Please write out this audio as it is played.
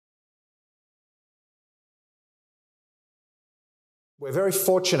We're very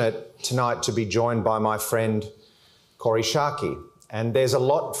fortunate tonight to be joined by my friend Kori Schake, and there's a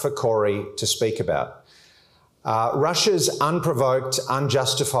lot for Kori to speak about. Russia's unprovoked,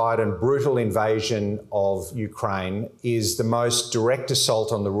 unjustified and brutal invasion of Ukraine is the most direct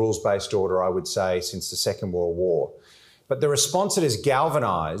assault on the rules-based order, I would say, since the Second World War. But the response it has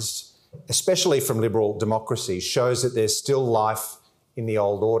galvanised, especially from liberal democracies, shows that there's still life in the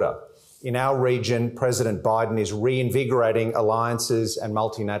old order. In our region, President Biden is reinvigorating alliances and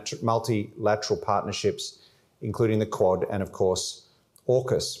multilateral partnerships, including the Quad and, of course,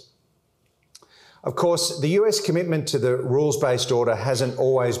 AUKUS. Of course, the US commitment to the rules-based order hasn't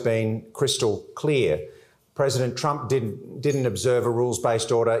always been crystal clear. President Trump didn't observe a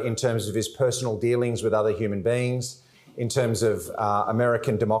rules-based order in terms of his personal dealings with other human beings, in terms of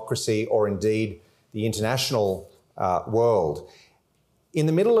American democracy, or indeed the international world. In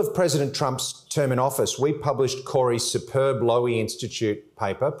the middle of President Trump's term in office, we published Kori's superb Lowy Institute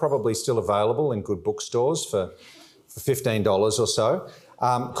paper, probably still available in good bookstores for $15 or so,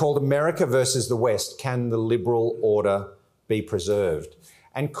 called America versus the West, Can the Liberal Order be Preserved?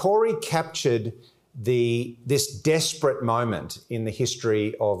 And Kori captured this desperate moment in the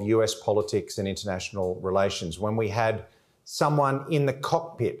history of US politics and international relations, when we had someone in the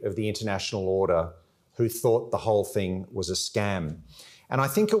cockpit of the international order who thought the whole thing was a scam. And I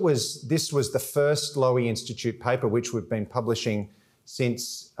think this was the first Lowy Institute paper, which we've been publishing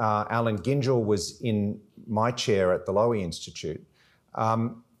since Alan Gyngell was in my chair at the Lowy Institute.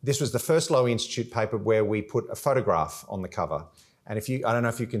 This was the first Lowy Institute paper where we put a photograph on the cover. And I don't know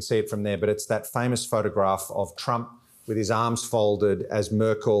if you can see it from there, but it's that famous photograph of Trump with his arms folded as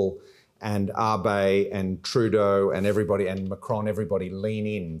Merkel and Abe and Trudeau and everybody, and Macron, everybody lean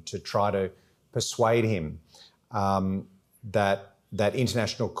in to try to persuade him that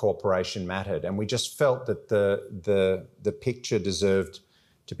international cooperation mattered. And we just felt that the picture deserved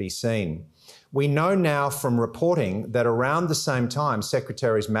to be seen. We know now from reporting that around the same time,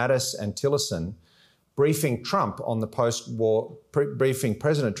 Secretaries Mattis and Tillerson briefing President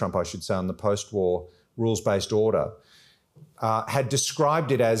Trump, I should say, on the post-war rules-based order, had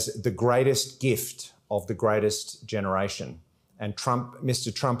described it as the greatest gift of the greatest generation. And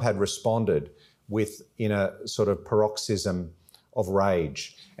Mr. Trump had responded in a sort of paroxysm of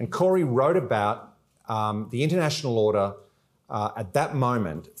rage. And Kori wrote about the international order at that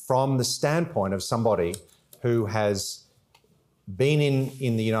moment from the standpoint of somebody who has been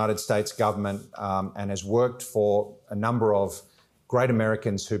in the United States government and has worked for a number of great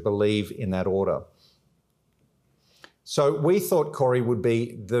Americans who believe in that order. So we thought Kori would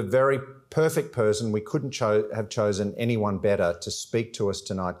be the very perfect person. We couldn't have chosen anyone better to speak to us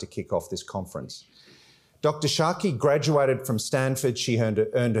tonight to kick off this conference. Dr. Schake graduated from Stanford. She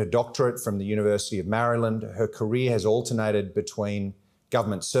earned her doctorate from the University of Maryland. Her career has alternated between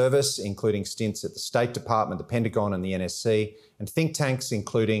government service, including stints at the State Department, the Pentagon and the NSC, and think tanks,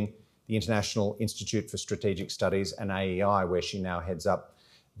 including the International Institute for Strategic Studies and AEI, where she now heads up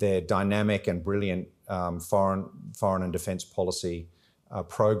their dynamic and brilliant foreign and defence policy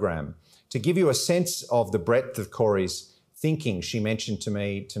program. To give you a sense of the breadth of Kori's thinking, she mentioned to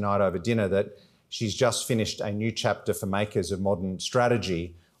me tonight over dinner that she's just finished a new chapter for Makers of Modern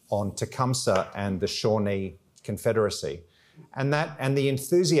Strategy on Tecumseh and the Shawnee Confederacy. And the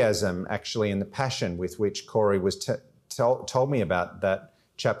enthusiasm, actually, and the passion with which Kori told me about that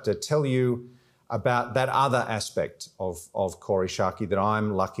chapter tell you about that other aspect of Kori Schake that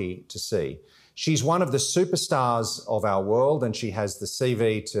I'm lucky to see. She's one of the superstars of our world, and she has the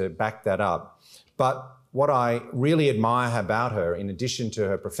CV to back that up. But what I really admire about her, in addition to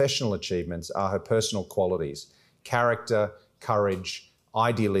her professional achievements, are her personal qualities: character, courage,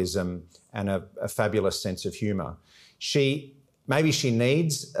 idealism, and a fabulous sense of humour. Maybe she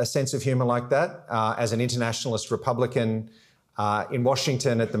needs a sense of humour like that as an internationalist Republican in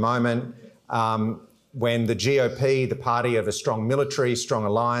Washington at the moment, when the GOP, the party of a strong military, strong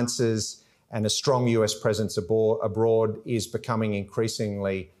alliances, and a strong US presence abroad, is becoming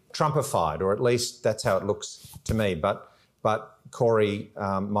increasingly Trumpified, or at least that's how it looks to me. But Kori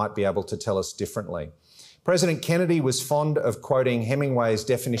might be able to tell us differently. President Kennedy was fond of quoting Hemingway's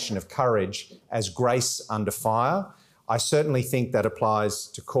definition of courage as grace under fire. I certainly think that applies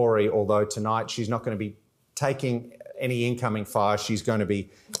to Kori, although tonight she's not going to be taking any incoming fire. She's going to be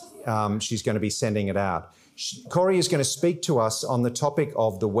sending it out. Kori is going to speak to us on the topic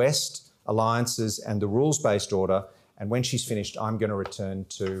of the West, alliances, and the rules-based order. And when she's finished, I'm going to return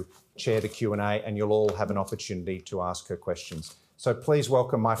to chair the Q&A, and you'll all have an opportunity to ask her questions. So please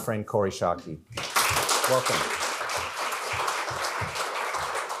welcome my friend Kori Schake. Welcome.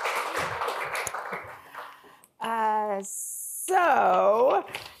 So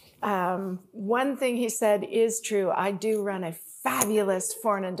one thing he said is true. I do run a fabulous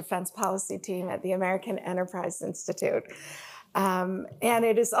foreign and defense policy team at the American Enterprise Institute. And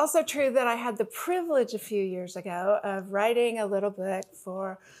it is also true that I had the privilege a few years ago of writing a little book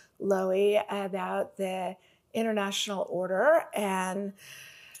for Lowy about the international order and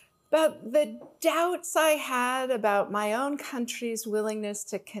about the doubts I had about my own country's willingness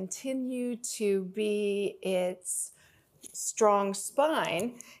to continue to be its strong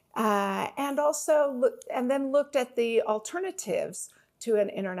spine, and then looked at the alternatives to an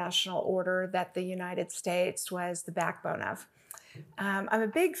international order that the United States was the backbone of. I'm a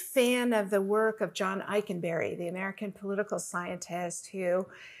big fan of the work of John Eikenberry, the American political scientist who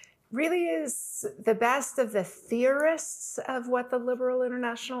really is the best of the theorists of what the liberal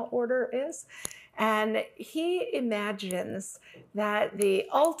international order is. And he imagines that the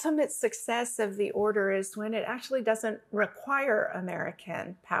ultimate success of the order is when it actually doesn't require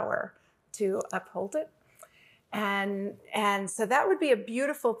American power to uphold it. And so that would be a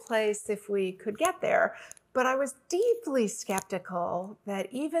beautiful place if we could get there. But I was deeply skeptical that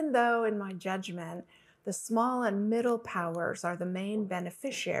even though, in my judgment, the small and middle powers are the main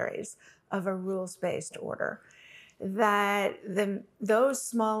beneficiaries of a rules-based order, that those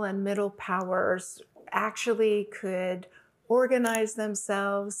small and middle powers actually could organize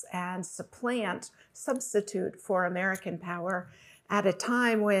themselves and substitute for American power at a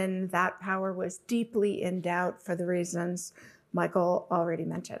time when that power was deeply in doubt for the reasons Michael already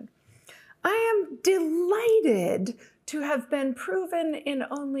mentioned. I am delighted to have been proven in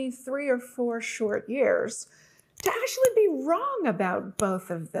only 3 or 4 short years to actually be wrong about both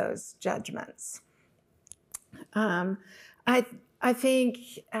of those judgments. I think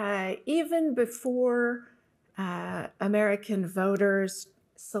even before American voters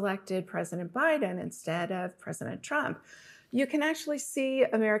selected President Biden instead of President Trump, you can actually see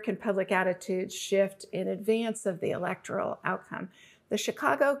American public attitudes shift in advance of the electoral outcome. The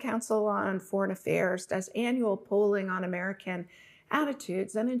Chicago Council on Foreign Affairs does annual polling on American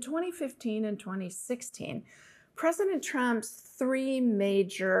attitudes, and in 2015 and 2016, President Trump's 3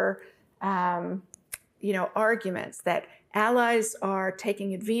 major arguments that allies are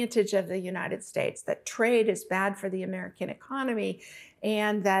taking advantage of the United States, that trade is bad for the American economy,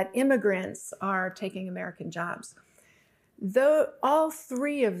 and that immigrants are taking American jobs. Though all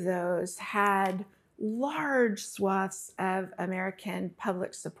 3 of those had large swaths of American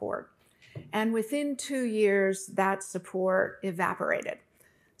public support. And within 2 years, that support evaporated.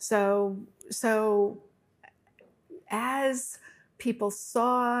 So as people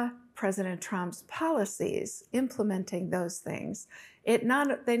saw President Trump's policies implementing those things, they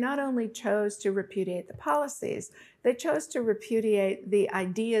not only chose to repudiate the policies, they chose to repudiate the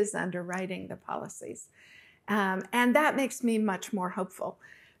ideas underwriting the policies. And that makes me much more hopeful,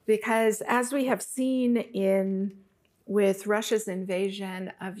 because as we have seen with Russia's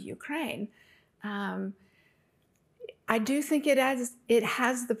invasion of Ukraine, I do think it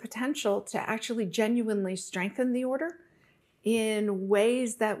has the potential to actually genuinely strengthen the order in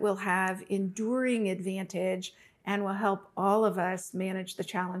ways that will have enduring advantage and will help all of us manage the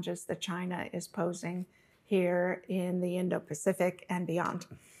challenges that China is posing here in the Indo-Pacific and beyond.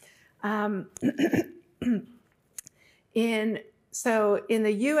 So in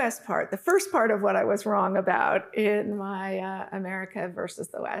the US part, the first part of what I was wrong about in my America versus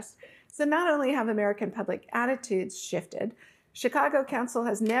the West, so not only have American public attitudes shifted, Chicago Council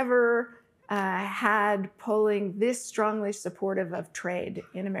has never had polling this strongly supportive of trade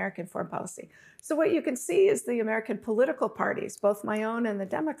in American foreign policy. So what you can see is the American political parties, both my own and the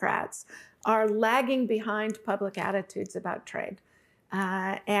Democrats, are lagging behind public attitudes about trade.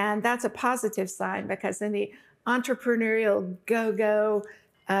 And that's a positive sign, because in the entrepreneurial go-go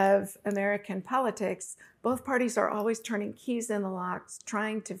of American politics, both parties are always turning keys in the locks,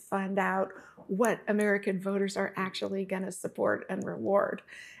 trying to find out what American voters are actually going to support and reward.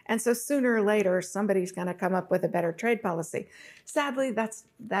 And so sooner or later, somebody's going to come up with a better trade policy. Sadly, that's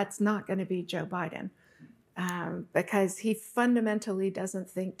not going to be Joe Biden, because he fundamentally doesn't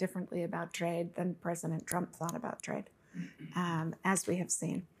think differently about trade than President Trump thought about trade, as we have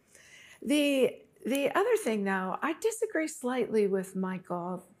seen. The other thing, though, I disagree slightly with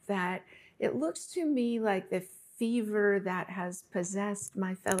Michael that it looks to me like the fever that has possessed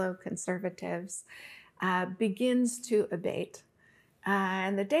my fellow conservatives begins to abate.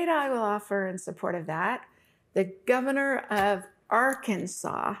 And the data I will offer in support of that, the governor of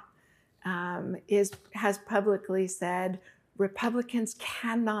Arkansas has publicly said, Republicans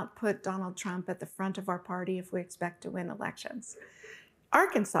cannot put Donald Trump at the front of our party if we expect to win elections.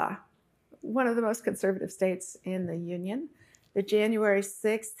 Arkansas, one of the most conservative states in the union, The January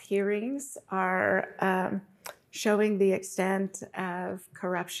 6th hearings are showing the extent of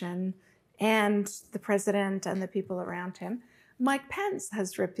corruption and the president and the people around him. Mike Pence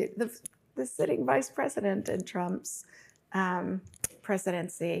has the sitting vice president in Trump's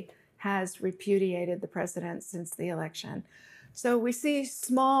presidency has repudiated the president since the election. So we see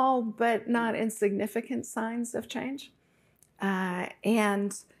small but not insignificant signs of change.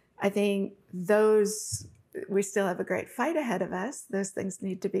 And I think we still have a great fight ahead of us. Those things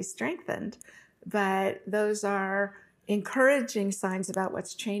need to be strengthened. But those are encouraging signs about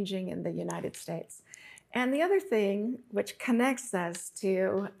what's changing in the United States. And the other thing which connects us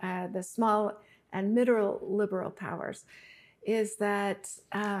to the small and middle liberal powers is that,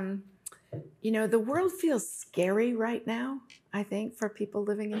 the world feels scary right now, I think, for people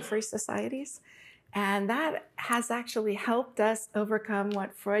living in free societies. And that has actually helped us overcome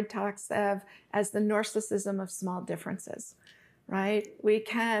what Freud talks of as the narcissism of small differences, right? We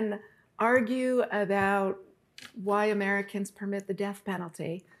can argue about why Americans permit the death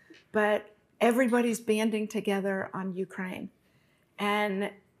penalty, but everybody's banding together on Ukraine.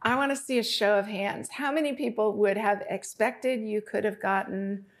 And I want to see a show of hands. How many people would have expected you could have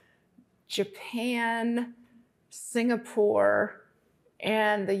gotten Japan, Singapore,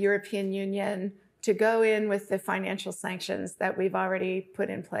 and the European Union to go in with the financial sanctions that we've already put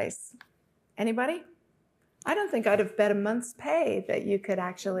in place? Anybody? I don't think I'd have bet a month's pay that you could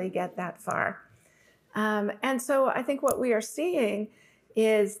actually get that far. And so I think what we are seeing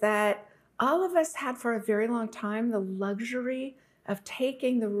is that all of us had for a very long time the luxury of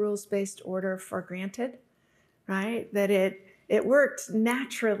taking the rules-based order for granted, right? That it worked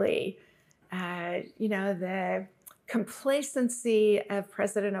naturally. The complacency of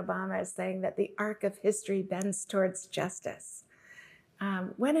President Obama saying that the arc of history bends towards justice,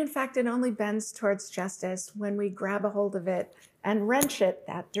 when in fact it only bends towards justice when we grab a hold of it and wrench it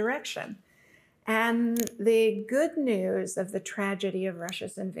that direction. And the good news of the tragedy of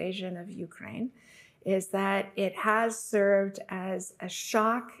Russia's invasion of Ukraine is that it has served as a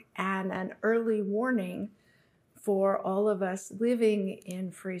shock and an early warning for all of us living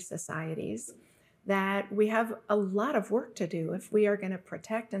in free societies that we have a lot of work to do if we are going to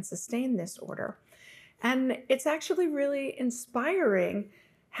protect and sustain this order. And it's actually really inspiring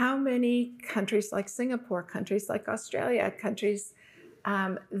how many countries like Singapore, countries like Australia, countries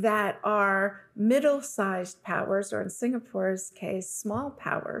that are middle-sized powers, or in Singapore's case, small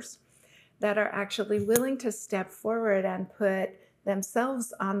powers, that are actually willing to step forward and put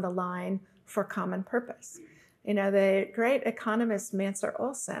themselves on the line for common purpose. The great economist Mansur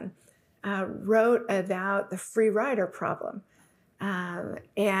Olson wrote about the free rider problem.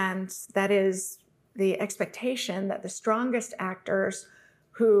 And that is the expectation that the strongest actors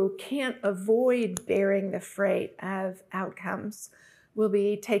who can't avoid bearing the freight of outcomes will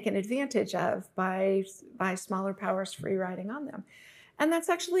be taken advantage of by smaller powers free riding on them. And that's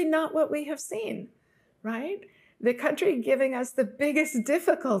actually not what we have seen, right? The country giving us the biggest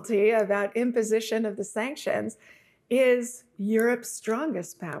difficulty about imposition of the sanctions is Europe's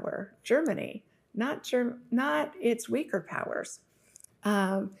strongest power, Germany, not its weaker powers.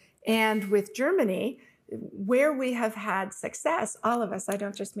 And with Germany, where we have had success, all of us, I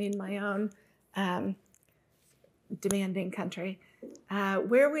don't just mean my own demanding country,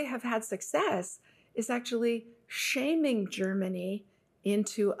 where we have had success is actually shaming Germany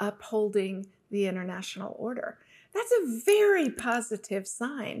into upholding the international order. That's a very positive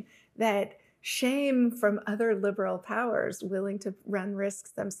sign that shame from other liberal powers willing to run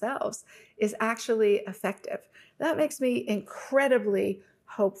risks themselves is actually effective. That makes me incredibly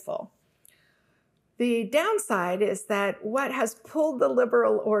hopeful. The downside is that what has pulled the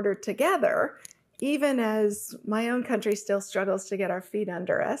liberal order together, even as my own country still struggles to get our feet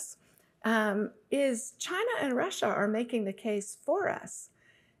under us, is China and Russia are making the case for us.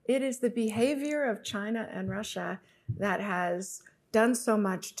 It is the behavior of China and Russia that has done so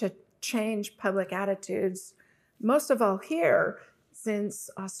much to change public attitudes, most of all here, since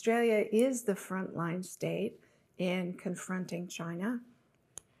Australia is the frontline state in confronting China.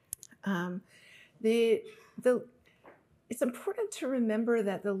 It's important to remember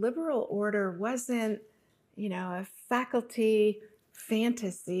that the liberal order wasn't, a faculty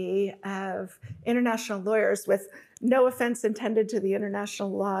fantasy of international lawyers, with no offense intended to the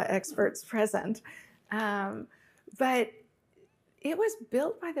international law experts present. But it was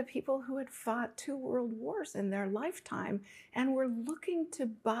built by the people who had fought 2 world wars in their lifetime and were looking to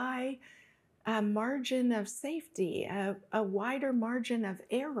buy a margin of safety, a wider margin of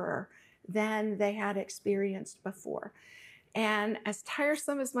error than they had experienced before. And as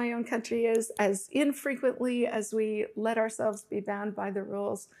tiresome as my own country is, as infrequently as we let ourselves be bound by the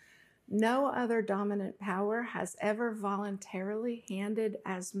rules, no other dominant power has ever voluntarily handed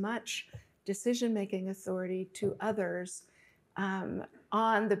as much decision-making authority to others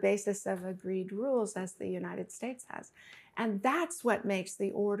on the basis of agreed rules as the United States has. And that's what makes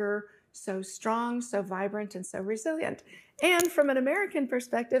the order so strong, so vibrant, and so resilient. And from an American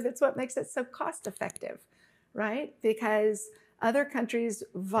perspective, it's what makes it so cost-effective, right? Because other countries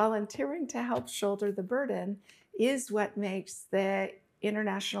volunteering to help shoulder the burden is what makes the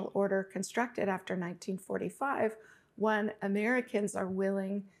international order constructed after 1945 one Americans are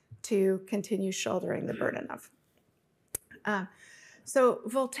willing to continue shouldering the burden of. So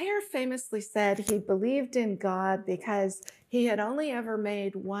Voltaire famously said he believed in God because he had only ever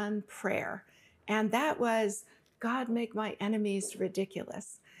made one prayer, and that was, God, make my enemies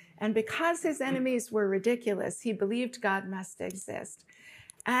ridiculous. And because his enemies were ridiculous, he believed God must exist.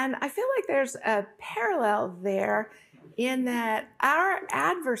 And I feel like there's a parallel there in that our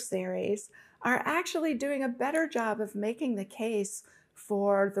adversaries are actually doing a better job of making the case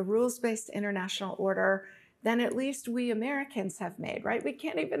for the rules-based international order than at least we Americans have made, right? We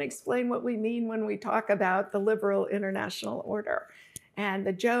can't even explain what we mean when we talk about the liberal international order. And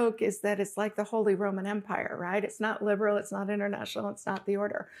the joke is that it's like the Holy Roman Empire, right? It's not liberal, it's not international, it's not the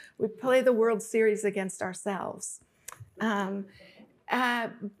order. We play the World Series against ourselves. But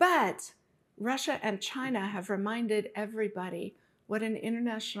Russia and China have reminded everybody what an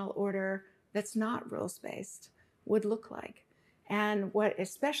international order that's not rules-based would look like, and what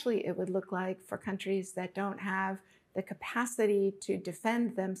especially it would look like for countries that don't have the capacity to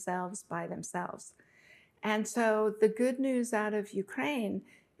defend themselves by themselves. And so the good news out of Ukraine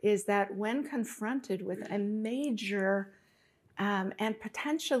is that when confronted with a major and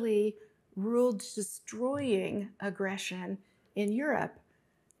potentially world-destroying aggression in Europe,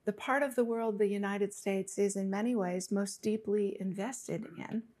 the part of the world the United States is in many ways most deeply invested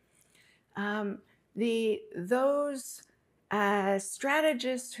in, those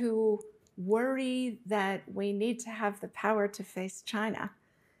strategists who worry that we need to have the power to face China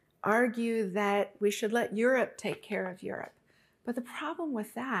argue that we should let Europe take care of Europe. But the problem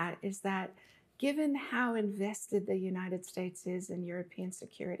with that is that given how invested the United States is in European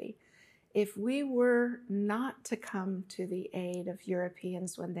security, if we were not to come to the aid of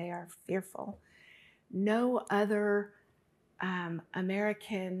Europeans when they are fearful, no other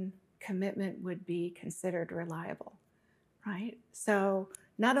American commitment would be considered reliable, right? So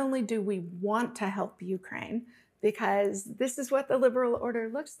not only do we want to help Ukraine, because this is what the liberal order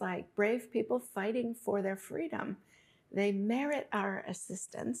looks like, brave people fighting for their freedom. They merit our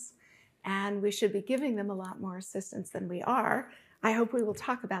assistance, and we should be giving them a lot more assistance than we are. I hope we will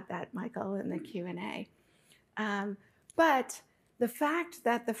talk about that, Michael, in the Q&A. But the fact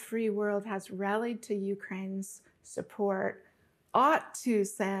that the free world has rallied to Ukraine's support ought to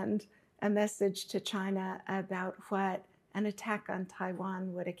send a message to China about what an attack on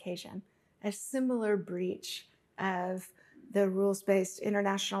Taiwan would occasion, a similar breach of the rules-based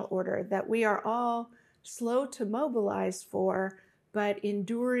international order that we are all slow to mobilize for, but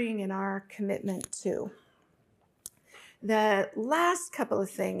enduring in our commitment to. The last couple of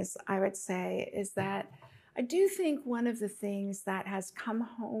things I would say is that I do think one of the things that has come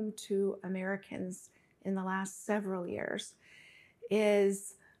home to Americans in the last several years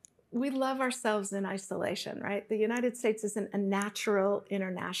is we love ourselves in isolation, right? The United States isn't a natural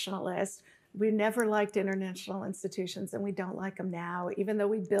internationalist. We never liked international institutions, and we don't like them now, even though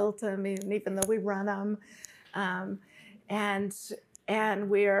we built them, and even though we run them. And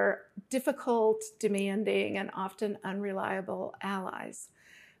we're difficult, demanding, and often unreliable allies.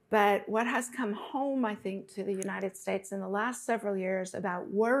 But what has come home, I think, to the United States in the last several years about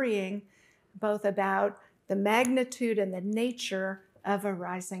worrying both about the magnitude and the nature of a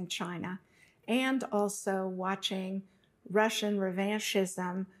rising China, and also watching Russian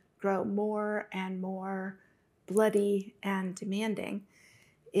revanchism grow more and more bloody and demanding,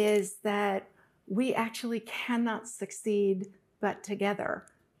 is that we actually cannot succeed but together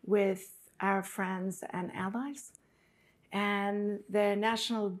with our friends and allies. And the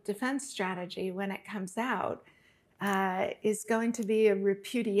National Defense Strategy, when it comes out, is going to be a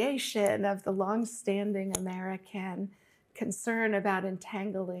repudiation of the longstanding American concern about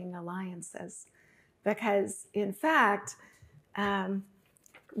entangling alliances. Because, in fact,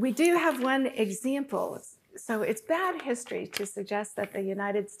 we do have one example. So it's bad history to suggest that the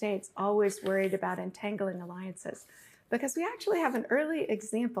United States always worried about entangling alliances, because we actually have an early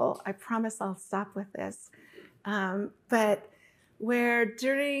example. I promise I'll stop with this. But where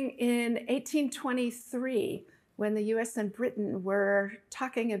in 1823, when the US and Britain were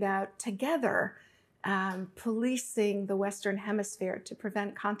talking about together policing the Western Hemisphere to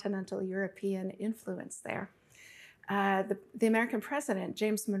prevent continental European influence there. The American president,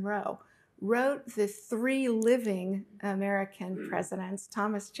 James Monroe, wrote the 3 living American presidents,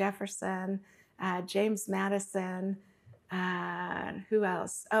 Thomas Jefferson, James Madison, who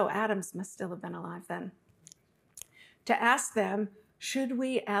else? Oh, Adams must still have been alive then. To ask them, should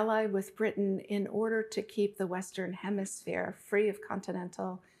we ally with Britain in order to keep the Western Hemisphere free of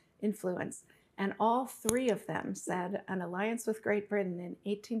continental influence? And all 3 of them said an alliance with Great Britain in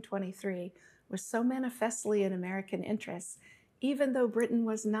 1823 was so manifestly in American interests, even though Britain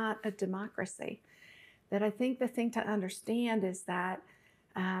was not a democracy, that I think the thing to understand is that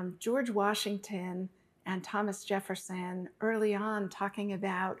George Washington and Thomas Jefferson, early on talking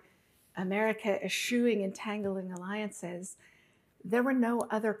about America eschewing entangling alliances, there were no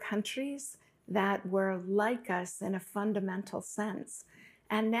other countries that were like us in a fundamental sense.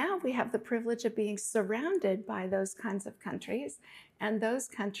 And now we have the privilege of being surrounded by those kinds of countries, and those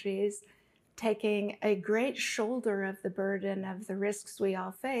countries taking a great shoulder of the burden of the risks we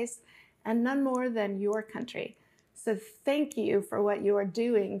all face, and none more than your country. So thank you for what you are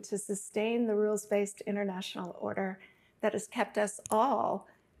doing to sustain the rules-based international order that has kept us all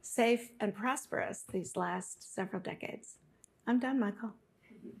safe and prosperous these last several decades. I'm done, Michael.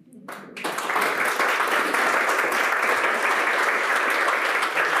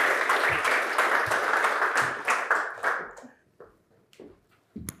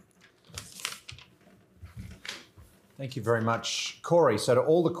 Thank you very much, Kori. So to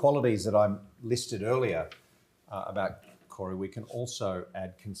all the qualities that I listed earlier about Kori, we can also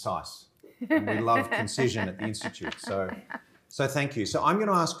add concise. And we love concision at the Institute. So thank you. So I'm going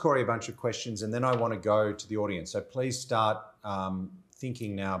to ask Kori a bunch of questions, and then I want to go to the audience. So please start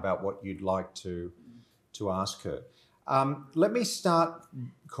thinking now about what you'd like to ask her. Let me start,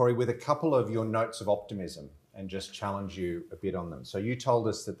 Kori, with a couple of your notes of optimism and just challenge you a bit on them. So you told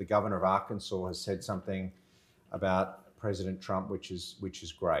us that the governor of Arkansas has said something about President Trump, which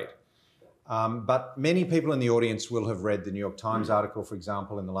is great. But many people in the audience will have read the New York Times article, for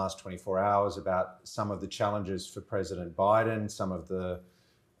example, in the last 24 hours about some of the challenges for President Biden, some of the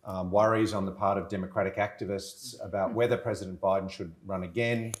worries on the part of Democratic activists about whether President Biden should run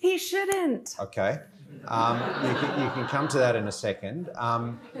again. He shouldn't. Okay. You can come to that in a second.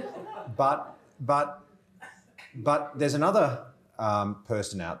 But there's another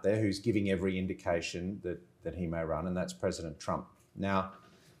person out there who's giving every indication that he may run, and that's President Trump. Now,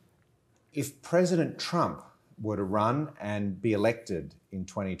 if President Trump were to run and be elected in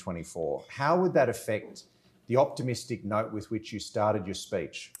 2024, how would that affect the optimistic note with which you started your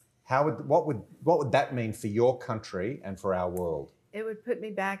speech? What would that mean for your country and for our world? It would put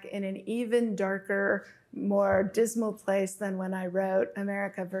me back in an even darker, more dismal place than when I wrote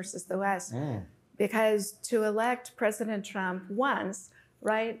America versus the West. Because to elect President Trump once,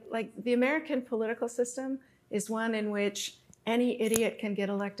 right, like the American political system is one in which any idiot can get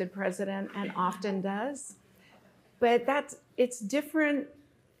elected president and often does. But it's different.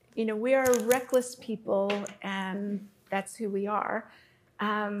 You know, we are reckless people and that's who we are.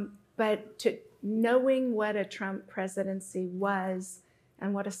 But knowing what a Trump presidency was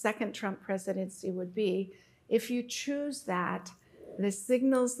and what a second Trump presidency would be, if you choose that, the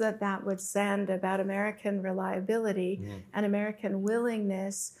signals that would send about American reliability and American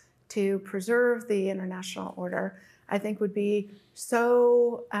willingness to preserve the international order, I think would be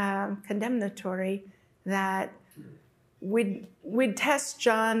so condemnatory that we'd test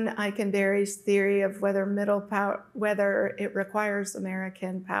John Eikenberry's theory of whether it requires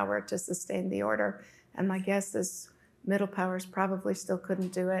American power to sustain the order. And my guess is middle powers probably still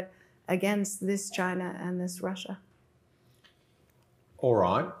couldn't do it against this China and this Russia. All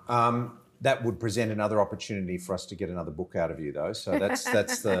right. That would present another opportunity for us to get another book out of you, though. So that's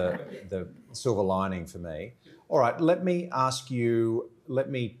the silver lining for me. All right. Let me ask you a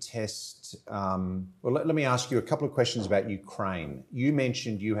couple of questions about Ukraine. You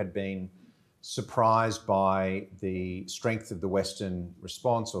mentioned you had been surprised by the strength of the Western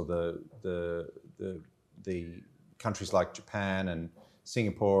response, or the countries like Japan and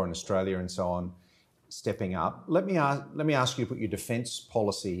Singapore and Australia and so on stepping up. Let me ask you to put your defence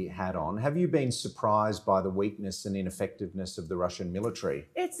policy hat on. Have you been surprised by the weakness and ineffectiveness of the Russian military?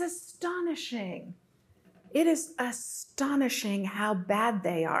 It's astonishing. It is astonishing how bad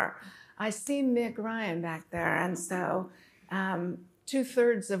they are. I see Mick Ryan back there, and so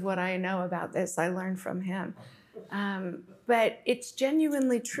 2/3 of what I know about this I learned from him. But it's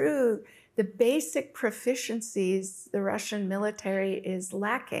genuinely true. The basic proficiencies the Russian military is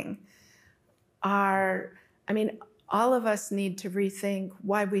lacking are I mean, all of us need to rethink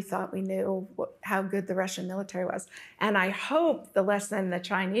why we thought we knew how good the Russian military was. And I hope the lesson the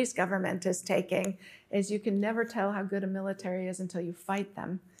Chinese government is taking is you can never tell how good a military is until you fight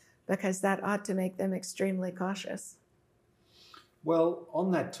them, because that ought to make them extremely cautious. Well,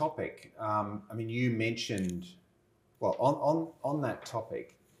 on that topic, I mean, you mentioned, well, on that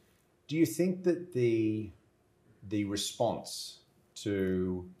topic, do you think that the response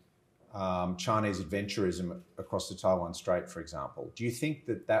to Chinese adventurism across the Taiwan Strait, for example, do you think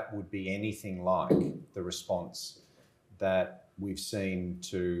that that would be anything like the response that we've seen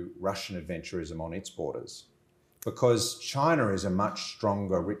to Russian adventurism on its borders? Because China is a much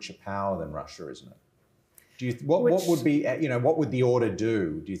stronger, richer power than Russia, isn't it? Do you, what would be, what would the order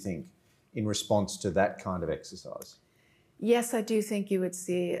do you think, in response to that kind of exercise? Yes, I do think you would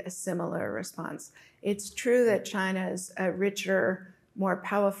see a similar response. It's true that China is a richer, more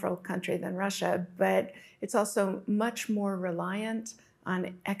powerful country than Russia, but it's also much more reliant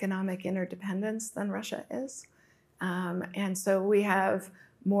on economic interdependence than Russia is. And so we have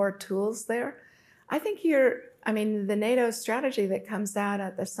more tools there. I think the NATO strategy that comes out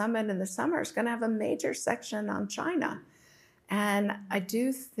at the summit in the summer is going to have a major section on China. And I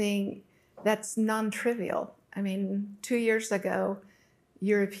do think that's non-trivial. I mean, 2 years ago,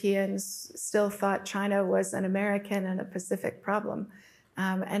 Europeans still thought China was an American and a Pacific problem.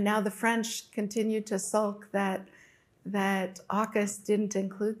 And now the French continue to sulk that AUKUS didn't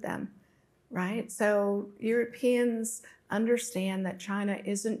include them, right? So Europeans understand that China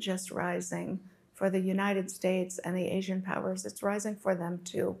isn't just rising for the United States and the Asian powers, it's rising for them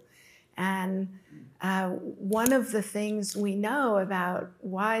too. And one of the things we know about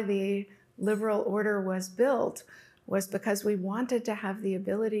why the liberal order was built was because we wanted to have the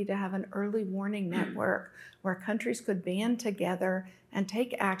ability to have an early warning network where countries could band together and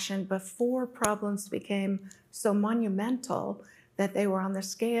take action before problems became so monumental that they were on the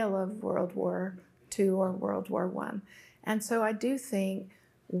scale of World War II or World War I. And so I do think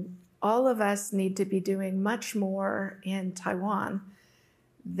all of us need to be doing much more in Taiwan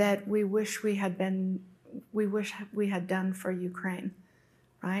that we wish we had done for Ukraine,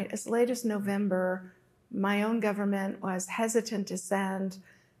 right? As late as November, my own government was hesitant to send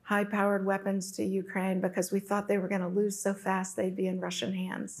high-powered weapons to Ukraine because we thought they were going to lose so fast they'd be in Russian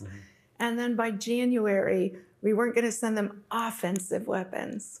hands. Mm-hmm. And then by January, we weren't going to send them offensive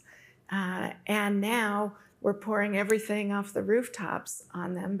weapons. And now we're pouring everything off the rooftops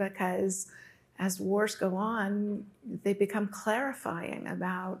on them because as wars go on, they become clarifying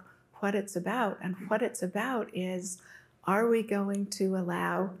about what it's about. And what it's about is, are we going to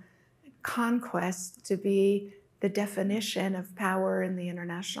allow conquest to be the definition of power in the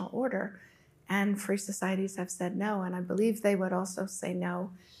international order? And free societies have said no, and I believe they would also say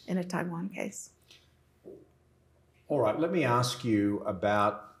no in a Taiwan case. All right, let me ask you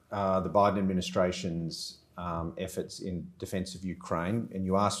about the Biden administration's efforts in defence of Ukraine. And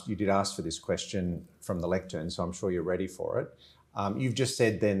you did ask for this question from the lectern, so I'm sure you're ready for it. You've just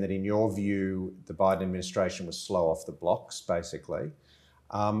said then that in your view, the Biden administration was slow off the blocks, basically.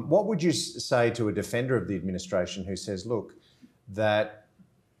 What would you say to a defender of the administration who says, look, that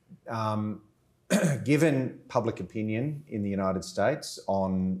given public opinion in the United States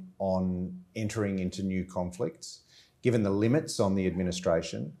on entering into new conflicts, given the limits on the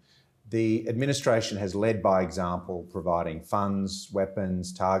administration has led by example, providing funds,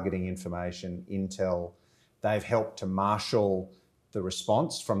 weapons, targeting information, intel. They've helped to marshal the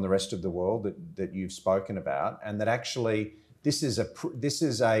response from the rest of the world that you've spoken about, and that actually this is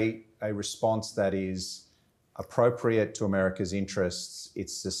a response that is appropriate to America's interests.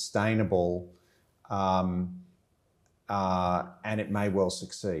 It's sustainable, and it may well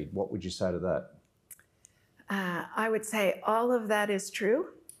succeed. What would you say to that? I would say all of that is true,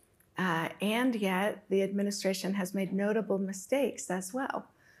 and yet the administration has made notable mistakes as well.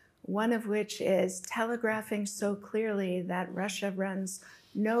 One of which is telegraphing so clearly that Russia runs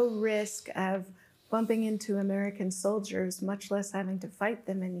no risk of bumping into American soldiers, much less having to fight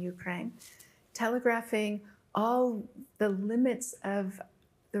them in Ukraine. Telegraphing all the limits of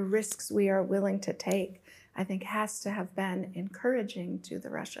the risks we are willing to take, I think has to have been encouraging to the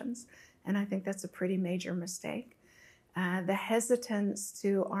Russians. And I think that's a pretty major mistake. The hesitance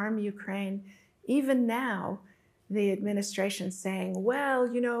to arm Ukraine, even now, the administration saying, well,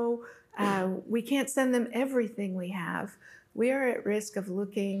 we can't send them everything we have. We are at risk of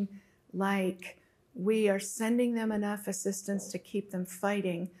looking like we are sending them enough assistance to keep them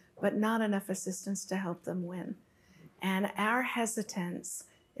fighting, but not enough assistance to help them win. And our hesitance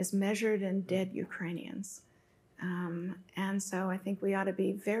is measured in dead Ukrainians. And so I think we ought to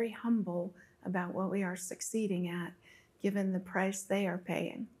be very humble about what we are succeeding at, given the price they are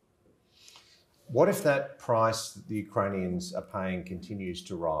paying. What if that price that the Ukrainians are paying continues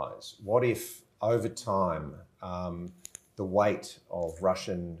to rise? What if over time the weight of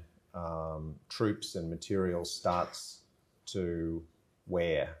Russian troops and materials starts to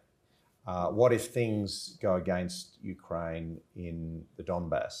wear? What if things go against Ukraine in the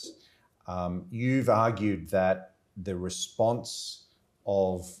Donbass? You've argued that the response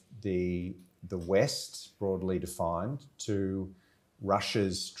of the West, broadly defined, to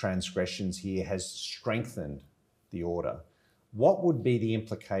Russia's transgressions here has strengthened the order. What would be the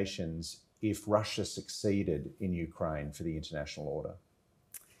implications if Russia succeeded in Ukraine for the international order?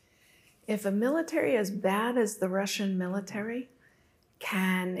 If a military as bad as the Russian military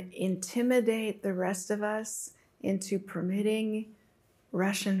can intimidate the rest of us into permitting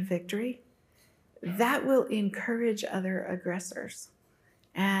Russian victory, that will encourage other aggressors.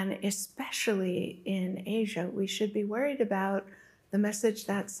 And especially in Asia, we should be worried about the message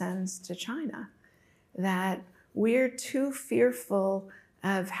that sends to China, that we're too fearful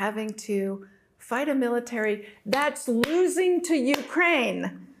of having to fight a military that's losing to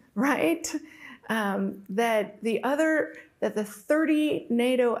Ukraine, right? That the 30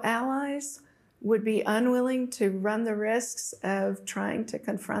 NATO allies would be unwilling to run the risks of trying to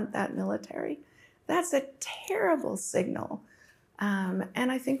confront that military. That's a terrible signal.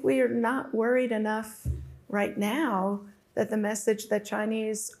 And I think we are not worried enough right now that the message that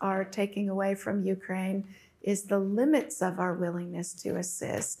Chinese are taking away from Ukraine is the limits of our willingness to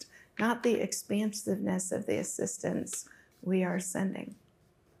assist, not the expansiveness of the assistance we are sending.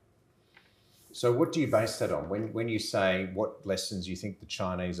 So what do you base that on? When you say what lessons you think the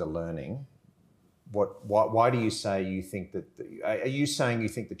Chinese are learning, why do you say you think that, are you saying you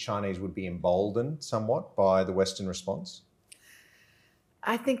think the Chinese would be emboldened somewhat by the Western response?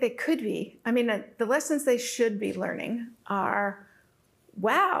 I think they could be. I mean, the lessons they should be learning are,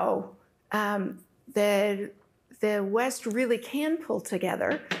 wow, the West really can pull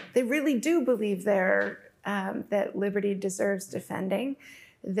together. They really do believe that liberty deserves defending.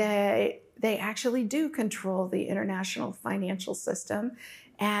 They actually do control the international financial system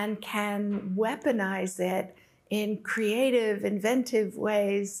and can weaponize it in creative, inventive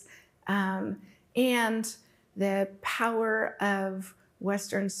ways. And the power of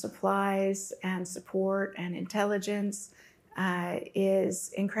Western supplies and support and intelligence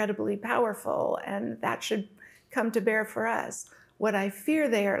is incredibly powerful, and that should come to bear for us. What I fear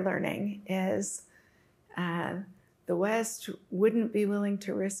they are learning is the West wouldn't be willing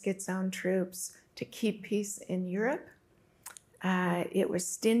to risk its own troops to keep peace in Europe. It was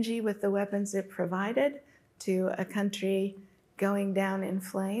stingy with the weapons it provided to a country going down in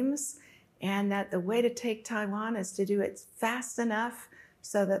flames, and that the way to take Taiwan is to do it fast enough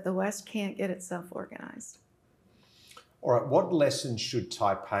so that the West can't get itself organized. All right, what lessons should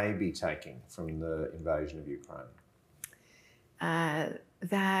Taipei be taking from the invasion of Ukraine?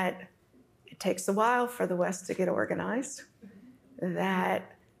 That it takes a while for the West to get organized,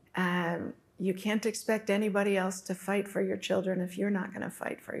 that you can't expect anybody else to fight for your children if you're not going to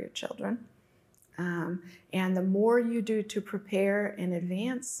fight for your children. And the more you do to prepare in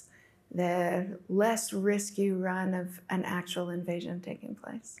advance, the less risk you run of an actual invasion taking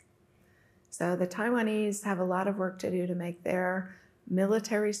place. So the Taiwanese have a lot of work to do to make their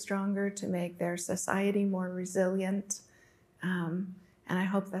military stronger, to make their society more resilient. And I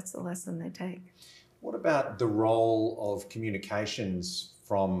hope that's the lesson they take. What about the role of communications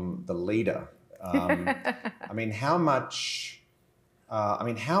from the leader? What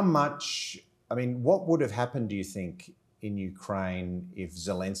would have happened, do you think, in Ukraine if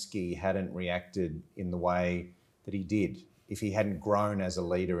Zelensky hadn't reacted in the way that he did, if he hadn't grown as a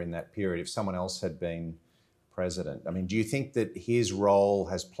leader in that period, if someone else had been president? I mean, do you think that his role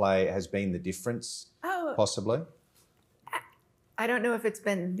has been the difference, possibly? I don't know if it's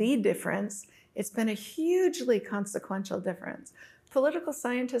been the difference. It's been a hugely consequential difference. Political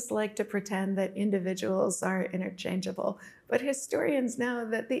scientists like to pretend that individuals are interchangeable, but historians know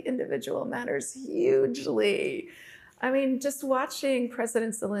that the individual matters hugely. I mean, just watching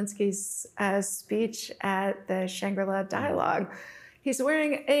President Zelensky's speech at the Shangri-La Dialogue, he's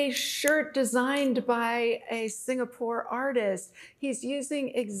wearing a shirt designed by a Singapore artist. He's using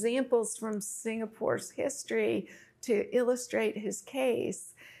examples from Singapore's history to illustrate his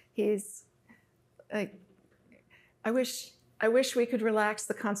case. He's like, I wish we could relax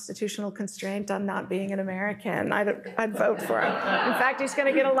the constitutional constraint on not being an American. I'd vote for him. In fact, he's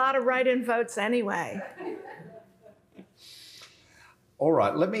going to get a lot of write-in votes anyway. All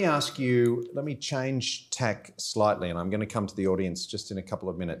right, let me change tack slightly, and I'm going to come to the audience just in a couple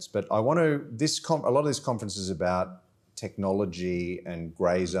of minutes. But I want to, a lot of this conference is about technology and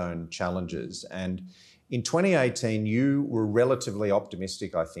grey zone challenges. And in 2018, you were relatively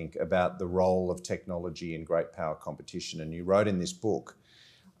optimistic, I think, about the role of technology in great power competition. And you wrote in this book,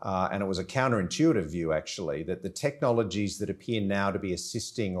 and it was a counterintuitive view, actually, that the technologies that appear now to be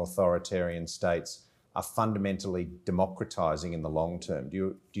assisting authoritarian states are fundamentally democratizing in the long term.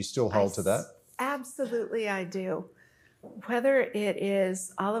 Do you still hold to that? Absolutely, I do. Whether it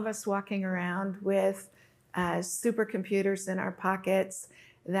is all of us walking around with supercomputers in our pockets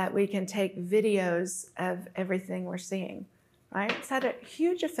that we can take videos of everything we're seeing, right? It's had a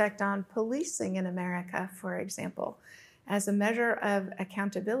huge effect on policing in America, for example, as a measure of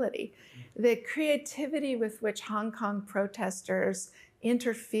accountability. The creativity with which Hong Kong protesters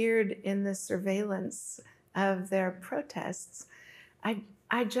interfered in the surveillance of their protests.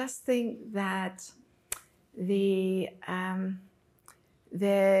 I just think that I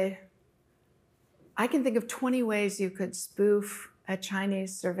can think of 20 ways you could spoof a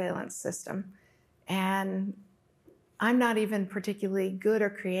Chinese surveillance system. And I'm not even particularly good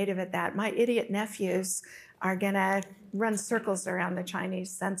or creative at that. My idiot nephews are gonna run circles around the Chinese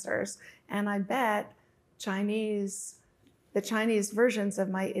sensors. And I bet the Chinese versions of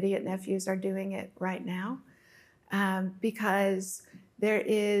my idiot nephews are doing it right now, because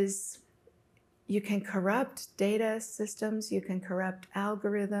you can corrupt data systems, you can corrupt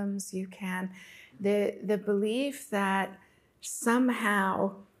algorithms, the belief that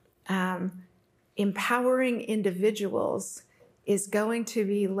somehow empowering individuals is going to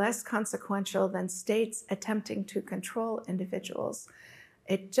be less consequential than states attempting to control individuals.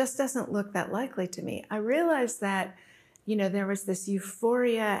 It just doesn't look that likely to me. I realize that there was this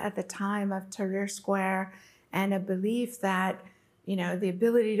euphoria at the time of Tahrir Square and a belief that, the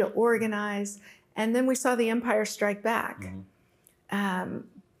ability to organize, and then we saw the empire strike back. Mm-hmm.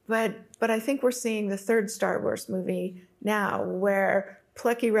 But I think we're seeing the third Star Wars movie now, where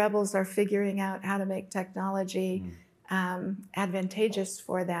plucky rebels are figuring out how to make technology advantageous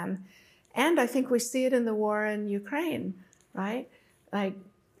for them. And I think we see it in the war in Ukraine, right? Like,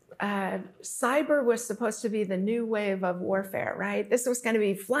 cyber was supposed to be the new wave of warfare, right? This was going to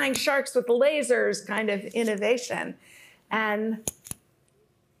be flying sharks with lasers kind of innovation. And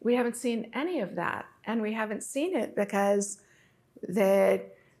we haven't seen any of that. And we haven't seen it because the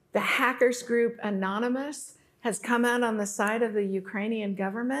hackers group Anonymous has come out on the side of the Ukrainian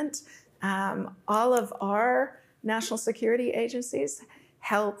government. All of our national security agencies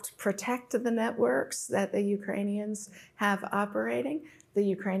helped protect the networks that the Ukrainians have operating. The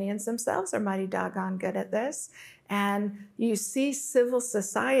Ukrainians themselves are mighty doggone good at this. And you see civil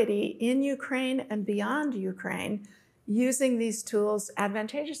society in Ukraine and beyond Ukraine using these tools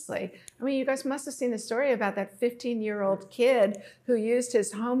advantageously. I mean, you guys must have seen the story about that 15-year-old kid who used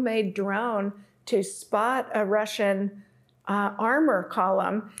his homemade drone to spot a Russian armor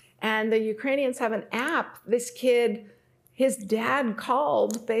column. And the Ukrainians have an app. This kid, his dad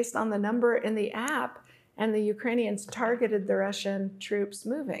called based on the number in the app, and the Ukrainians targeted the Russian troops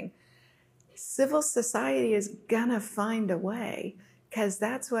moving. Civil society is gonna find a way, because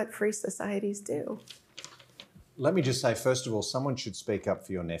that's what free societies do. Let me just say, first of all, someone should speak up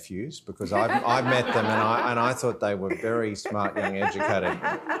for your nephews, because I've met them and I thought they were very smart, young, educated,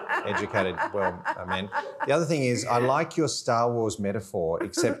 men. The other thing is, I like your Star Wars metaphor,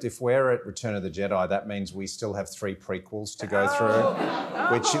 except if we're at Return of the Jedi, that means we still have 3 prequels to go through,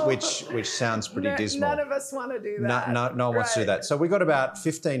 which sounds pretty dismal. None of us want to do that. No one wants to do that. So we've got about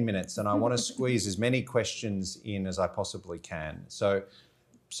 15 minutes, and I want to squeeze as many questions in as I possibly can. So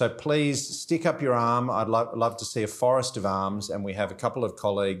please stick up your arm. I'd love to see a forest of arms, and we have a couple of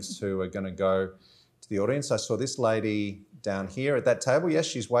colleagues who are going to go to the audience. I saw this lady down here at that table. Yes,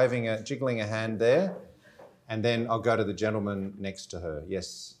 she's jiggling a hand there. And then I'll go to the gentleman next to her.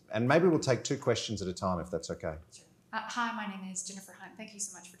 Yes. And maybe we'll take 2 questions at a time, if that's okay. Hi, my name is Jennifer Hunt. Thank you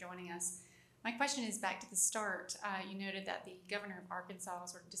so much for joining us. My question is back to the start. You noted that the governor of Arkansas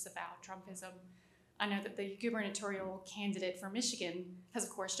sort of disavowed Trumpism. I know that the gubernatorial candidate for Michigan has,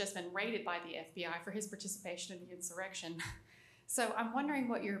 of course, just been raided by the FBI for his participation in the insurrection. So I'm wondering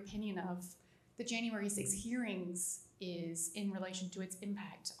what your opinion of the January 6 hearings is in relation to its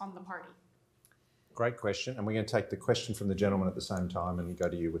impact on the party. Great question. And we're going to take the question from the gentleman at the same time and go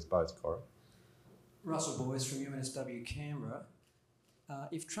to you with both, Kori. Russell Boyce from UNSW Canberra.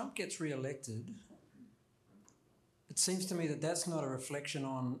 If Trump gets re-elected, it seems to me that that's not a reflection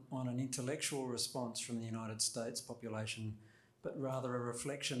on an intellectual response from the United States population, but rather a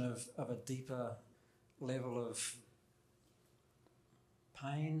reflection of a deeper level of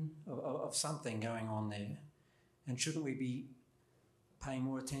pain of something going on there? And shouldn't we be paying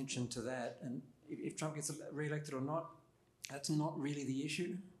more attention to that? And if Trump gets re-elected or not, that's not really the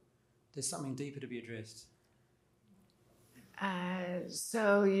issue. There's something deeper to be addressed.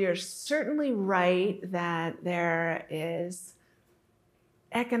 So you're certainly right that there is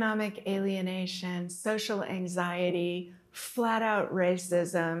economic alienation, social anxiety, flat out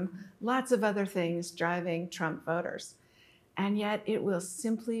racism, lots of other things driving Trump voters. And yet it will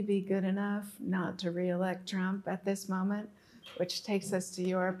simply be good enough not to re-elect Trump at this moment, which takes us to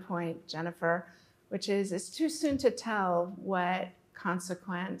your point, Jennifer, which is it's too soon to tell what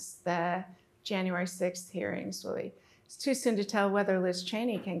consequence the January 6th hearings will be. It's too soon to tell whether Liz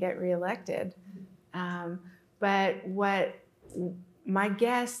Cheney can get reelected. But what my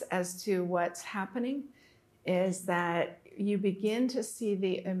guess as to what's happening is that you begin to see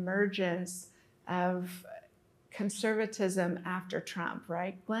the emergence of conservatism after Trump,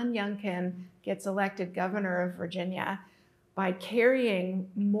 right? Glenn Youngkin gets elected governor of Virginia by carrying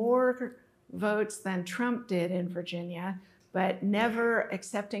more votes than Trump did in Virginia, but never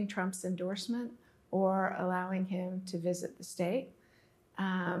accepting Trump's endorsement or allowing him to visit the state.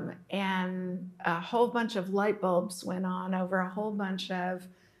 And a whole bunch of light bulbs went on over a whole bunch of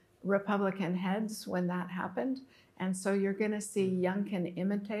Republican heads when that happened. And so you're going to see Youngkin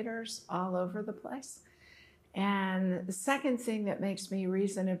imitators all over the place. And the second thing that makes me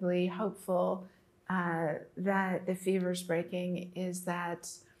reasonably hopeful that the fever's breaking is that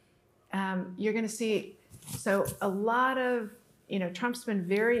you're going to see, so a lot of, Trump's been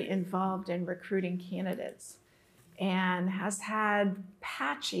very involved in recruiting candidates and has had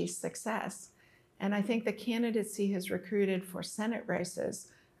patchy success. And I think the candidates he has recruited for Senate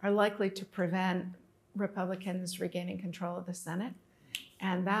races are likely to prevent Republicans regaining control of the Senate.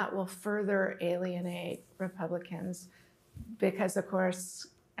 And that will further alienate Republicans because, of course,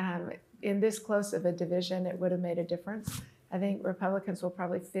 in this close of a division, it would have made a difference. I think Republicans will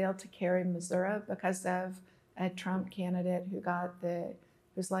probably fail to carry Missouri because of a Trump candidate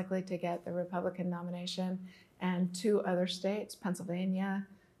who's likely to get the Republican nomination, and 2 other states, Pennsylvania,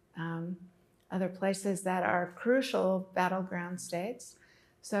 other places that are crucial battleground states.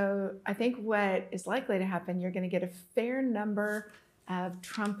 So I think what is likely to happen, you're going to get a fair number of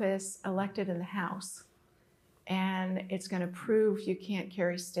Trumpists elected in the House. And it's going to prove you can't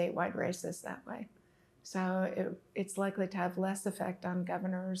carry statewide races that way. So it's likely to have less effect on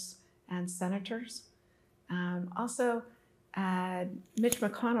governors and senators. Also, Mitch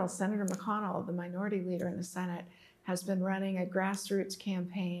McConnell, Senator McConnell, the minority leader in the Senate, has been running a grassroots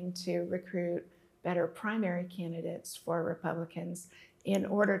campaign to recruit better primary candidates for Republicans in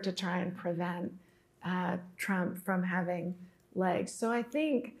order to try and prevent Trump from having legs. So I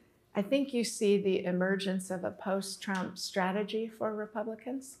think you see the emergence of a post-Trump strategy for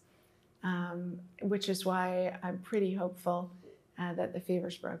Republicans, which is why I'm pretty hopeful that the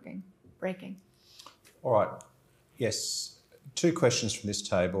fever's breaking. All right. Yes. 2 questions from this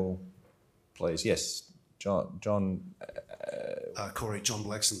table, please. Yes, John. Kori, John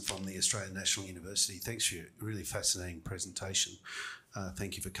Blackson from the Australian National University. Thanks for your really fascinating presentation.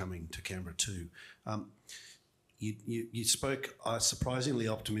 Thank you for coming to Canberra too. You spoke surprisingly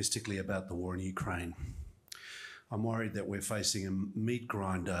optimistically about the war in Ukraine. I'm worried that we're facing a meat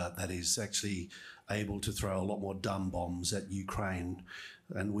grinder that is actually able to throw a lot more dumb bombs at Ukraine,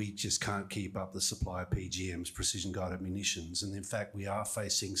 and we just can't keep up the supply of PGMs, precision-guided munitions. And in fact, we are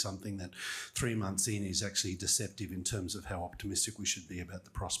facing something that 3 months in is actually deceptive in terms of how optimistic we should be about the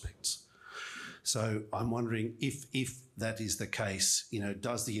prospects. So I'm wondering if that is the case,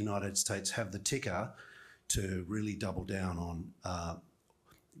 does the United States have the ticker to really double down on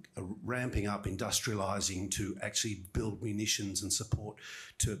ramping up, industrialising to actually build munitions and support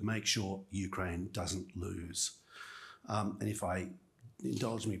to make sure Ukraine doesn't lose? And if I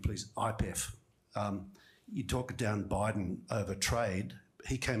indulge me, please, IPEF. You talk down Biden over trade.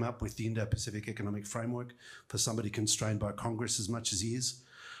 He came up with the Indo-Pacific Economic Framework for somebody constrained by Congress as much as he is.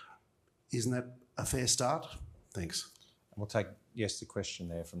 Isn't that a fair start? Thanks. We'll take, yes, the question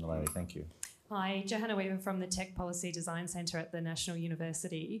there from the lady. Thank you. Hi, Johanna Weaver from the Tech Policy Design Centre at the National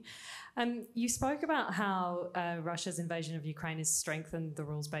University. You spoke about how Russia's invasion of Ukraine has strengthened the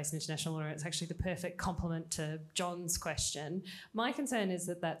rules-based international order. It's actually the perfect complement to John's question. My concern is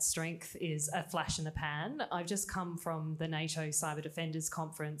that strength is a flash in the pan. I've just come from the NATO Cyber Defenders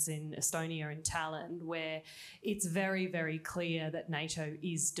Conference in Estonia in Tallinn, where it's very, very clear that NATO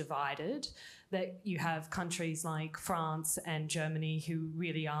is divided, that you have countries like France and Germany who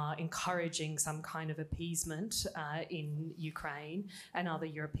really are encouraging some kind of appeasement in Ukraine, and other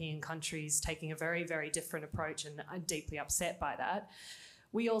European countries taking a very, very different approach and are deeply upset by that.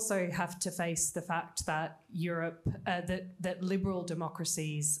 we also have to face the fact that Europe, that liberal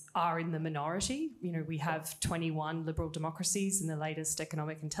democracies are in the minority. You know, we have 21 liberal democracies in the latest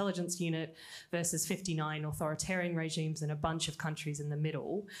Economic Intelligence Unit versus 59 authoritarian regimes and a bunch of countries in the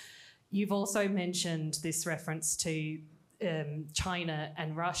middle. You've also mentioned this reference to China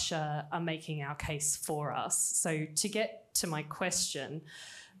and Russia are making our case for us. So to get to my question,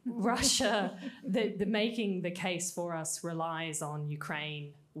 Russia, the making the case for us relies on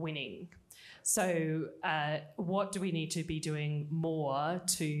Ukraine winning. So what do we need to be doing more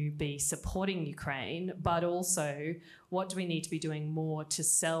to be supporting Ukraine, but also what do we need to be doing more to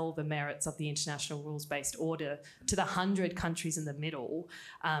sell the merits of the international rules-based order to the 100 countries in the middle,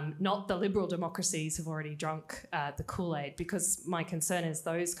 not the liberal democracies who've already drunk the Kool-Aid, because my concern is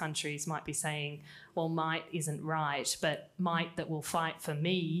those countries might be saying, well, might isn't right, but might that will fight for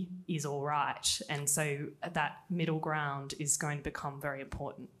me is all right. And so that middle ground is going to become very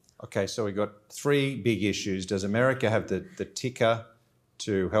important. Okay, so we've got three big issues. Does America have the ticker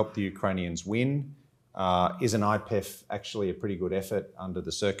to help the Ukrainians win? Is an IPEF actually a pretty good effort under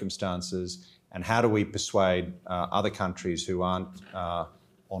the circumstances? And how do we persuade other countries who aren't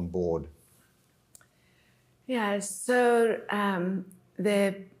on board? Yeah, so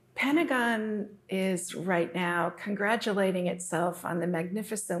the Pentagon is right now congratulating itself on the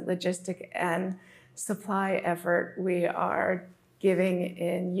magnificent logistic and supply effort we are giving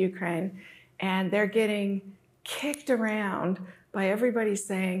in Ukraine, and they're getting kicked around by everybody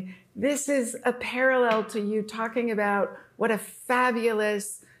saying, this is a parallel to you talking about what a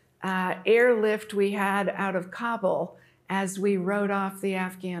fabulous airlift we had out of Kabul as we rode off the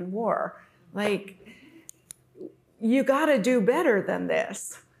Afghan war. Like, you gotta do better than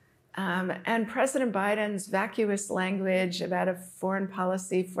this. And President Biden's vacuous language about a foreign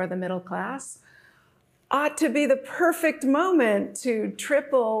policy for the middle class ought to be the perfect moment to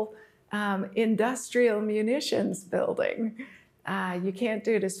triple industrial munitions building. You can't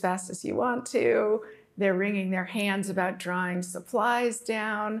do it as fast as you want to. They're wringing their hands about drawing supplies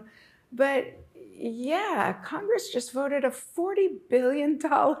down. But yeah, Congress just voted a $40 billion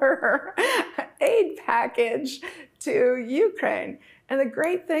aid package to Ukraine. And the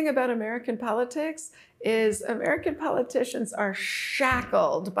great thing about American politics is American politicians are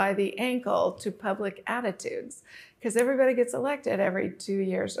shackled by the ankle to public attitudes because everybody gets elected every 2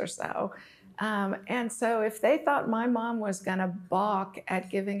 years or so. And so if they thought my mom was gonna balk at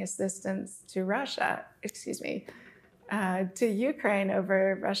giving assistance to Russia, to Ukraine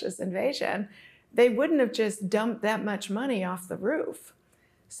over Russia's invasion, they wouldn't have just dumped that much money off the roof.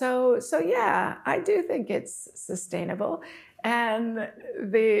 So yeah, I do think it's sustainable. And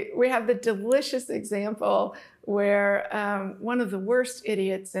we have the delicious example where one of the worst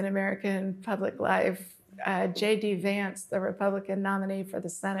idiots in American public life, J.D. Vance, the Republican nominee for the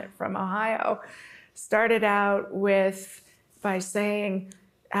Senate from Ohio, started out by saying,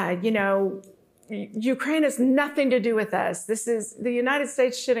 Ukraine has nothing to do with us. The United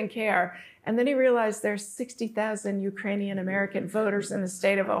States shouldn't care. And then he realized there's 60,000 Ukrainian American voters in the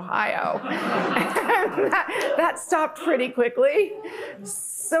state of Ohio. And that stopped pretty quickly.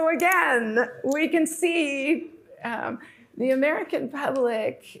 So again, we can see the American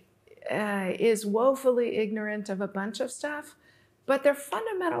public is woefully ignorant of a bunch of stuff, but their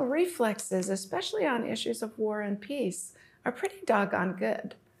fundamental reflexes, especially on issues of war and peace, are pretty doggone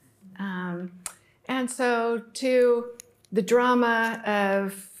good. And so to the drama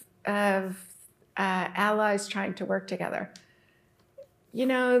of allies trying to work together,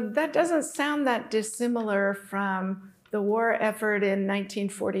 that doesn't sound that dissimilar from the war effort in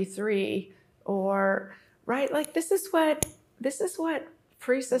 1943, or right? Like this is what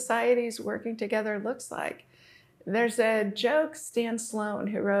free societies working together looks like. There's a joke. Stan Sloan,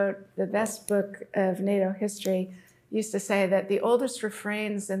 who wrote the best book of NATO history, used to say that the oldest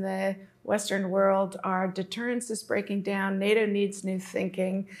refrains in the Western world are deterrence is breaking down, NATO needs new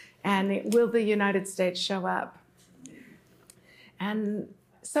thinking, and will the United States show up? And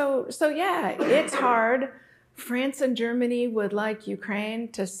so yeah, it's hard. France and Germany would like Ukraine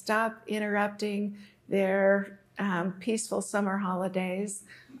to stop interrupting their peaceful summer holidays.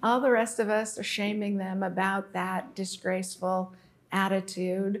 All the rest of us are shaming them about that disgraceful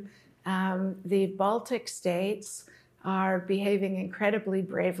attitude. The Baltic states are behaving incredibly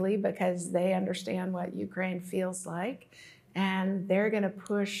bravely because they understand what Ukraine feels like. And they're gonna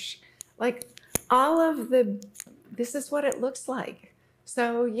push, this is what it looks like.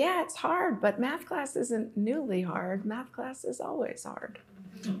 So yeah, it's hard, but math class isn't newly hard. Math class is always hard.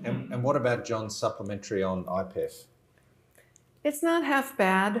 And what about John's supplementary on IPEF? It's not half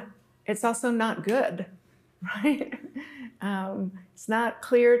bad. It's also not good, right? It's not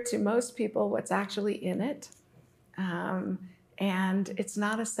clear to most people what's actually in it. And it's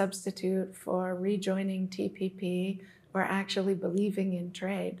not a substitute for rejoining TPP or actually believing in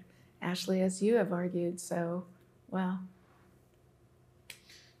trade, Ashley, as you have argued so well.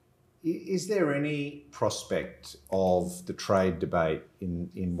 Is there any prospect of the trade debate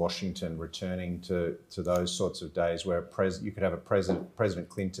in Washington returning to those sorts of days where you could have President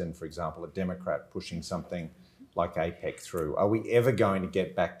Clinton, for example, a Democrat, pushing something like APEC through? Are we ever going to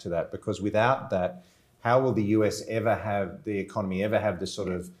get back to that? Because without that, how will the US the economy ever have this sort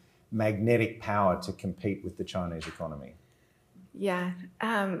of magnetic power to compete with the Chinese economy? Yeah.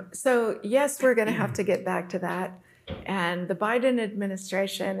 So yes, we're going to have to get back to that. And the Biden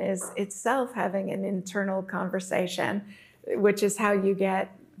administration is itself having an internal conversation, which is how you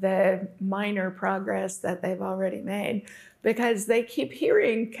get the minor progress that they've already made, because they keep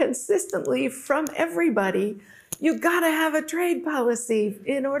hearing consistently from everybody, you got to have a trade policy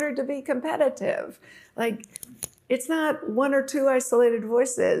in order to be competitive. Like, it's not one or two isolated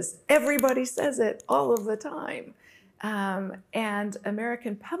voices. Everybody says it all of the time. And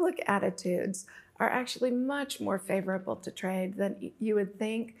American public attitudes are actually much more favorable to trade than you would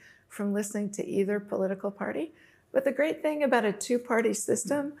think from listening to either political party. But the great thing about a two-party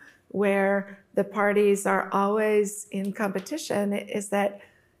system where the parties are always in competition is that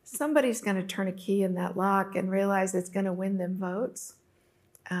somebody's going to turn a key in that lock and realize it's going to win them votes.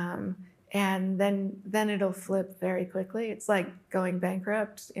 And then it'll flip very quickly. It's like going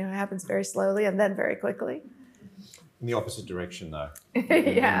bankrupt. It happens very slowly and then very quickly. In the opposite direction, though.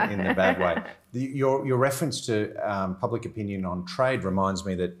 Yeah. In the bad way. Your reference to public opinion on trade reminds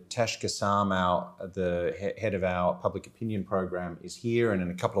me that Tash Kassam, the head of our public opinion program, is here, and in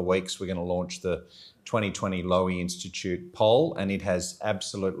a couple of weeks we're going to launch the 2020 Lowy Institute poll, and it has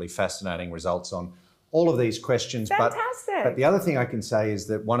absolutely fascinating results on all of these questions. Fantastic. But the other thing I can say is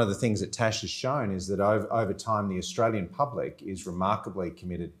that one of the things that Tash has shown is that over time the Australian public is remarkably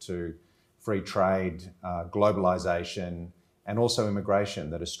committed to free trade, globalisation, and also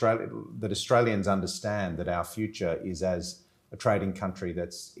immigration, that Australians understand that our future is as a trading country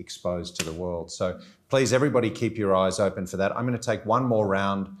that's exposed to the world. So please, everybody, keep your eyes open for that. I'm going to take one more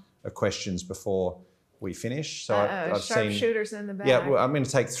round of questions before we finish. So I've seen sharpshooters in the back. Yeah, well, I'm going to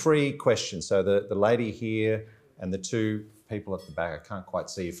take 3 questions. So the lady here and the 2 people at the back. I can't quite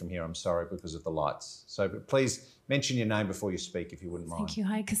see you from here, I'm sorry, because of the lights. So but please mention your name before you speak, if you wouldn't mind. Thank you.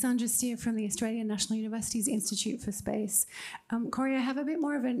 Hi, Cassandra Steer from the Australian National University's Institute for Space. Kori, I have a bit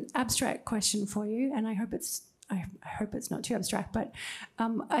more of an abstract question for you, and I hope it's not too abstract, but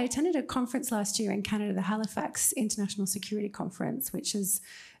I attended a conference last year in Canada, the Halifax International Security Conference, which is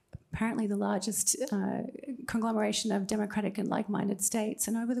apparently the largest conglomeration of democratic and like-minded states.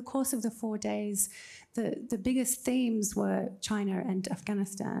 And over the course of the 4 days, the biggest themes were China and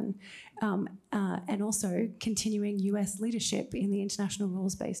Afghanistan, and also continuing US leadership in the international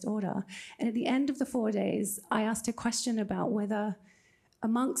rules-based order. And at the end of the 4 days, I asked a question about whether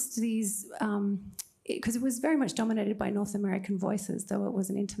amongst these, because it was very much dominated by North American voices, though it was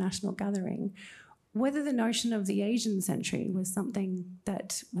an international gathering, whether the notion of the Asian century was something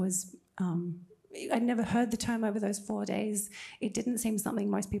that was, I'd never heard the term over those 4 days. It didn't seem something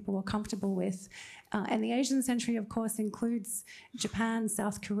most people were comfortable with. And the Asian century, of course, includes Japan,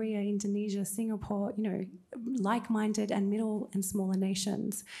 South Korea, Indonesia, Singapore, like-minded and middle and smaller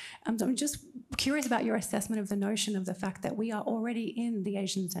nations. So I'm just curious about your assessment of the notion of the fact that we are already in the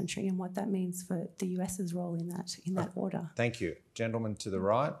Asian century and what that means for the US's role in that order. Thank you. Gentleman to the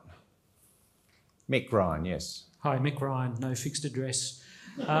right. Mick Ryan, yes. Hi, Mick Ryan, no fixed address.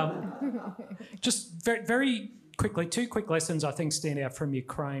 Just very, very quickly, 2 quick lessons I think stand out from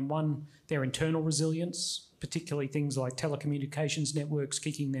Ukraine. One, their internal resilience, particularly things like telecommunications networks,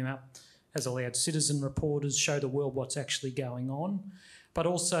 kicking them up has allowed citizen reporters show the world what's actually going on, but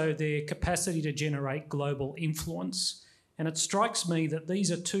also their capacity to generate global influence. And it strikes me that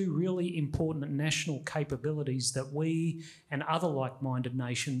these are 2 really important national capabilities that we and other like-minded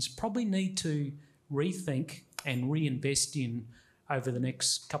nations probably need to rethink and reinvest in over the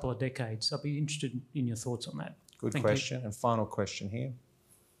next couple of decades. I'd be interested in your thoughts on that. Good Thank question. you. And final question here.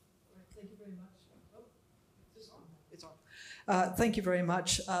 Thank you very much. It's on. Thank you very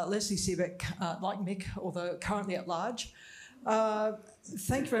much. Leslie Seebeck, like Mick, although currently at large.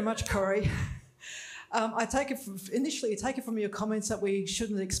 Thank you very much, Kori. I take it from your comments that we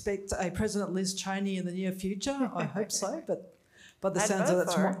shouldn't expect a President Liz Cheney in the near future. I hope so, but the sounds of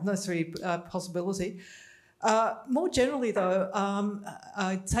that's not necessarily a possibility. More generally, though,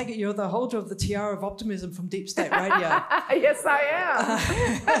 I take it you're the holder of the tiara of optimism from Deep State Radio. Yes, I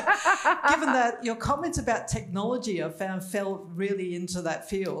am. Given that your comments about technology, I've found, fell really into that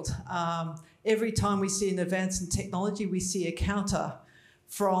field. Every time we see an advance in technology, we see a counter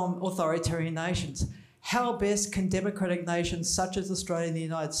from authoritarian nations. How best can democratic nations such as Australia and the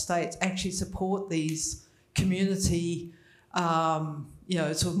United States actually support these community,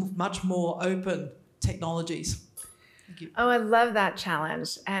 sort of much more open technologies? Thank you. Oh, I love that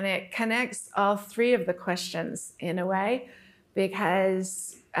challenge. And it connects all three of the questions in a way,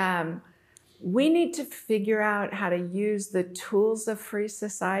 because we need to figure out how to use the tools of free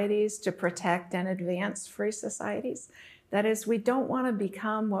societies to protect and advance free societies. That is, we don't want to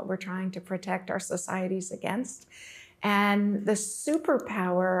become what we're trying to protect our societies against. And the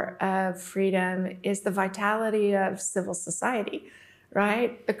superpower of freedom is the vitality of civil society,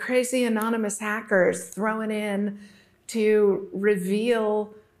 right? The crazy anonymous hackers throwing in to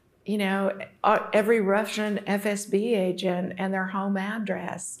reveal, every Russian FSB agent and their home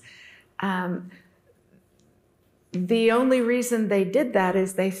address. The only reason they did that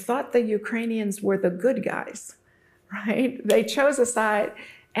is they thought the Ukrainians were the good guys, right? They chose a side,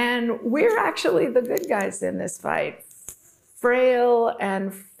 and we're actually the good guys in this fight, frail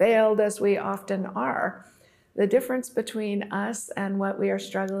and failed as we often are. The difference between us and what we are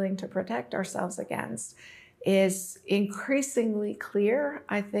struggling to protect ourselves against is increasingly clear,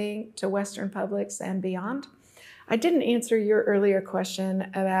 I think, to Western publics and beyond. I didn't answer your earlier question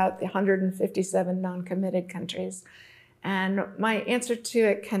about the 157 non-committed countries. And my answer to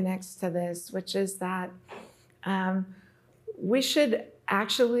it connects to this, which is that we should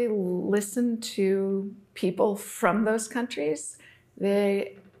actually listen to people from those countries.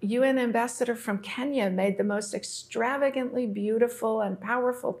 The UN ambassador from Kenya made the most extravagantly beautiful and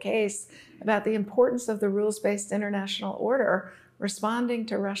powerful case about the importance of the rules-based international order responding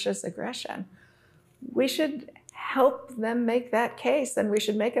to Russia's aggression. We should help them make that case, and we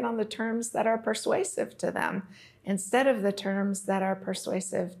should make it on the terms that are persuasive to them instead of the terms that are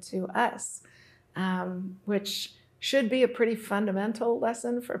persuasive to us, which should be a pretty fundamental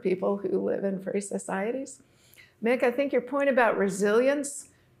lesson for people who live in free societies. Mick, I think your point about resilience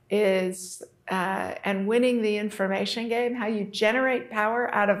is, and winning the information game, how you generate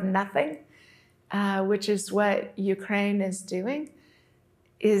power out of nothing, which is what Ukraine is doing,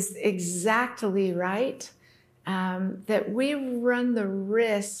 is exactly right. That we run the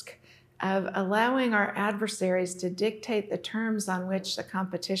risk of allowing our adversaries to dictate the terms on which the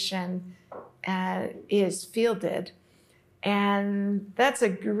competition is fielded. And that's a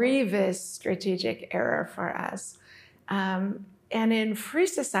grievous strategic error for us. And in free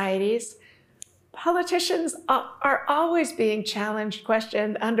societies, politicians are always being challenged,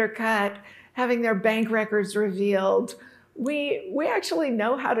 questioned, undercut, having their bank records revealed. We actually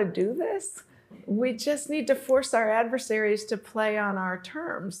know how to do this. We just need to force our adversaries to play on our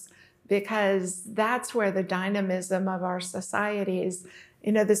terms, because that's where the dynamism of our societies,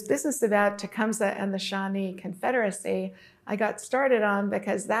 this business about Tecumseh and the Shawnee Confederacy, I got started on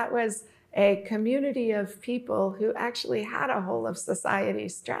because that was a community of people who actually had a whole of society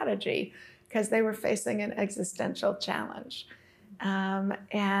strategy because they were facing an existential challenge.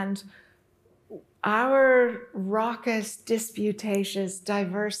 And our raucous, disputatious,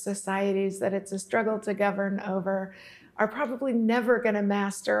 diverse societies that it's a struggle to govern over are probably never going to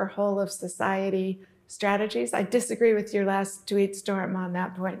master whole of society strategies. I disagree with your last tweet storm on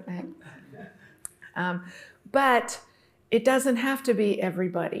that point, Meg. But it doesn't have to be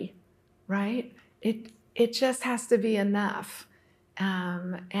everybody, right? It just has to be enough.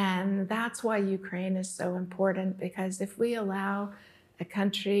 And that's why Ukraine is so important, because if we allow a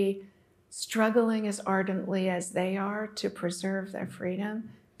country struggling as ardently as they are to preserve their freedom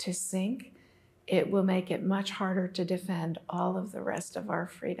to sink, it will make it much harder to defend all of the rest of our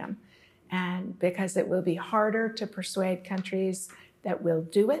freedom. And because it will be harder to persuade countries that will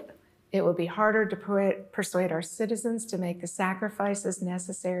do it, it will be harder to persuade our citizens to make the sacrifices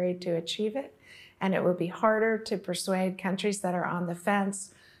necessary to achieve it. And it will be harder to persuade countries that are on the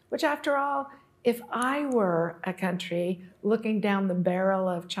fence, which after all, if I were a country looking down the barrel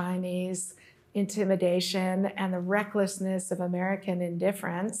of Chinese intimidation and the recklessness of American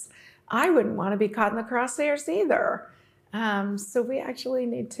indifference, I wouldn't want to be caught in the crosshairs either. So we actually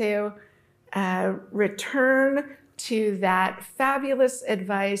need to return to that fabulous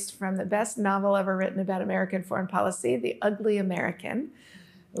advice from the best novel ever written about American foreign policy, The Ugly American,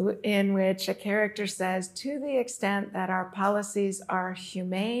 in which a character says, to the extent that our policies are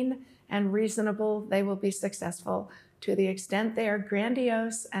humane and reasonable, they will be successful. To the extent they are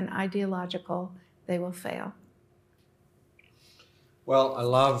grandiose and ideological, they will fail. Well, I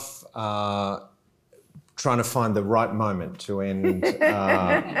love trying to find the right moment to end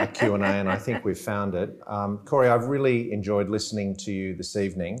a Q&A, and I think we've found it. Kori, I've really enjoyed listening to you this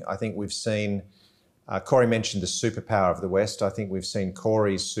evening. I think we've seen, Kori mentioned the superpower of the West. I think we've seen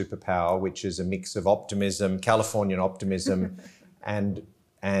Kori's superpower, which is a mix of optimism, Californian optimism,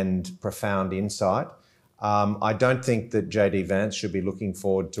 and profound insight. I don't think that JD Vance should be looking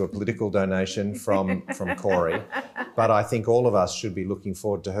forward to a political donation from Kori, but I think all of us should be looking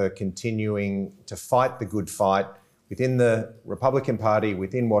forward to her continuing to fight the good fight within the Republican Party,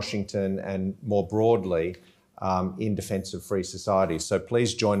 within Washington, and more broadly in defence of free society. So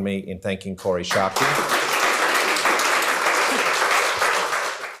please join me in thanking Kori Schake.